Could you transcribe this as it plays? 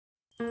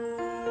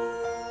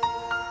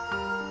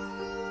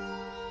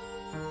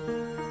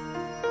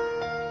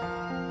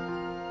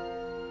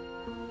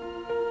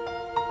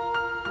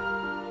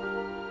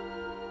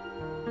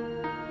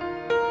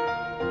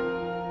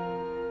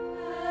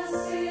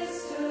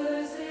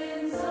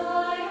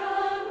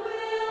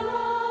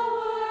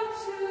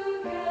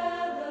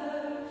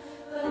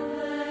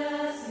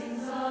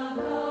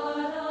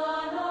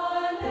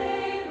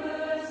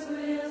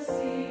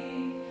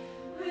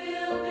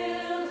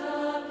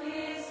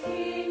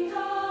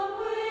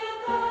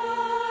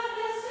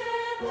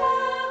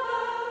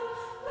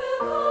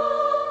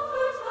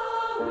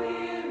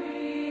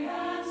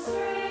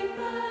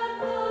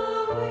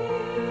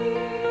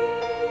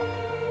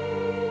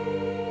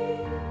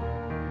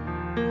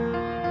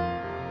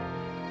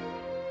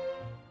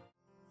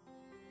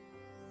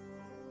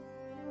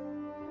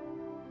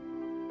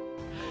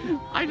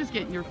I'm just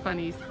getting your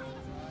funnies.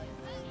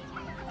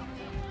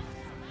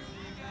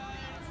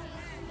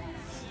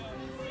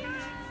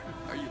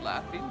 Are you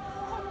laughing?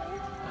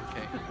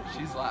 Okay,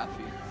 she's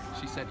laughing.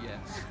 She said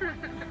yes.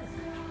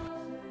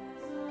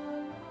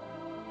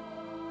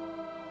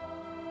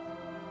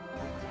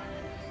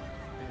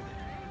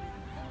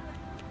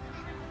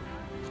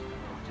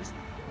 Just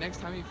next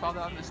time you fall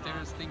down the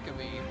stairs, think of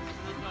me.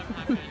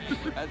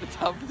 At the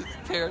top of the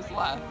stairs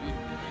laughing.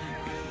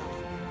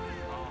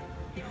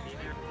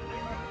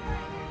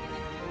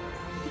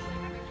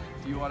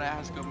 Do you want to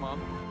ask him, Mom?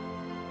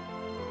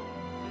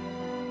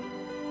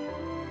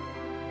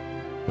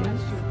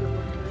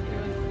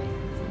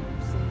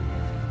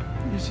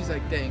 She's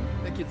like, dang,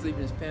 that kid's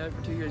leaving his family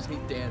for 2 years, he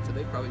danced, so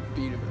they probably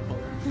beat him at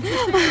home.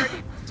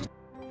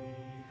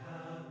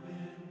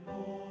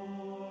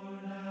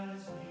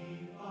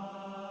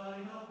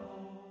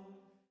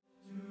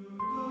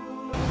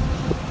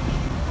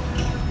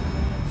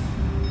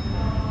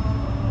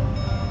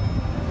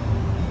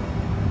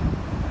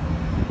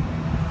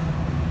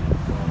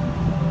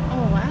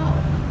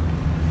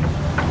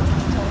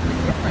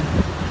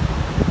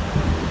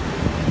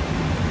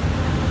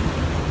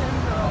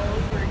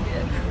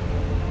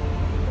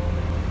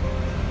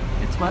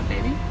 What,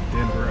 baby?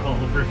 Denver all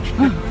over again.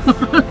 You're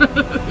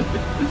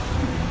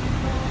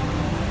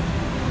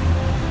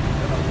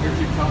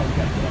too tall, you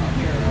got to get on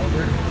here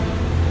over.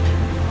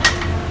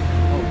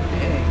 Oh,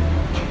 dang.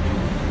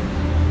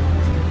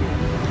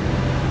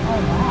 Oh,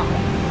 wow.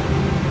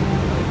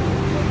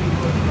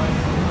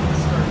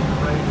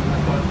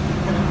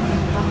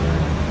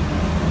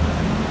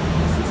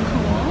 This is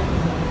cool.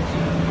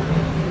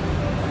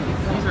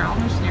 These are all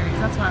missionaries.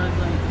 That's why I was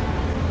like,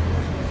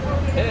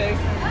 Hey.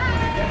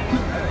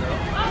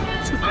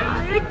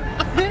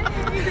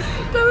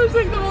 that was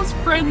like the most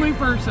friendly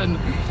person.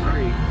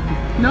 Sorry.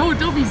 No,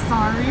 don't be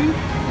sorry. You're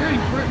already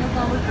flirting with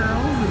all the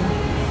girls.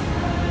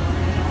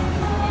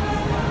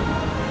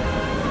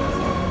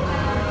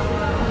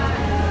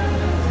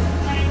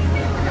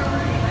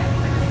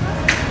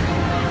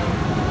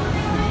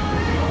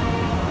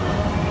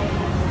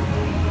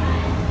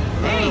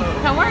 Hey,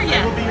 how are you?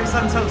 I will be your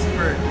son's host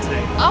for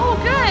today. Oh,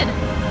 good.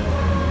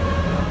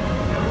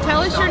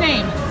 Tell us your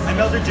name. I'm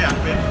Elder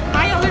Jackman.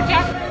 Hi, Elder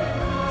Jack.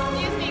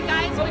 Excuse me,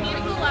 guys, when you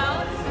pull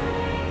out,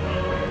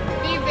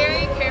 be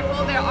very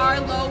careful. There are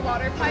low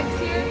water pipes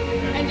here,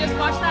 and just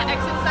watch that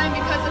exit sign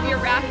because of your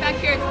rack back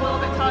here. It's a little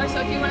bit taller,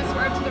 so if you want to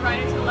swerve to the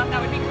right or to the left,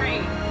 that would be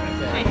great.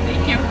 Okay,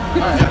 thank you.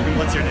 Jackman,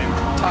 what's your name?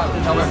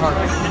 Tyler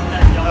Harvey.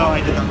 Oh,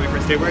 I did that way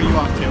first day. Where are you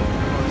off to?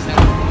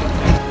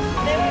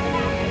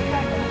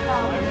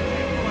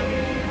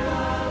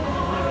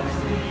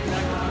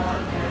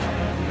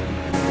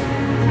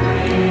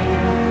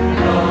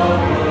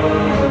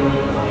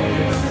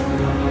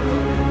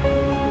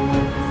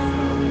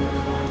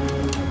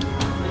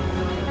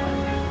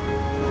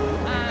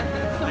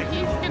 So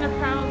he's gonna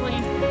probably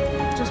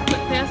just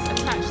put this,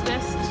 attach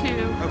this to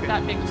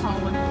that big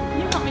column.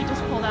 You want me to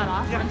just pull that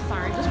off? Yeah. I'm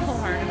sorry, just pull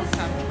hard, it'll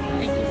come.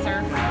 Thank you,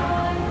 sir.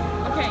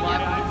 Okay,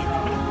 yep.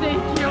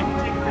 Thank you.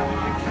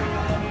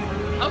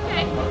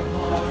 Okay,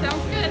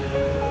 sounds good.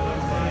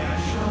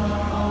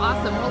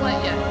 Awesome, we'll let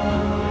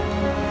you.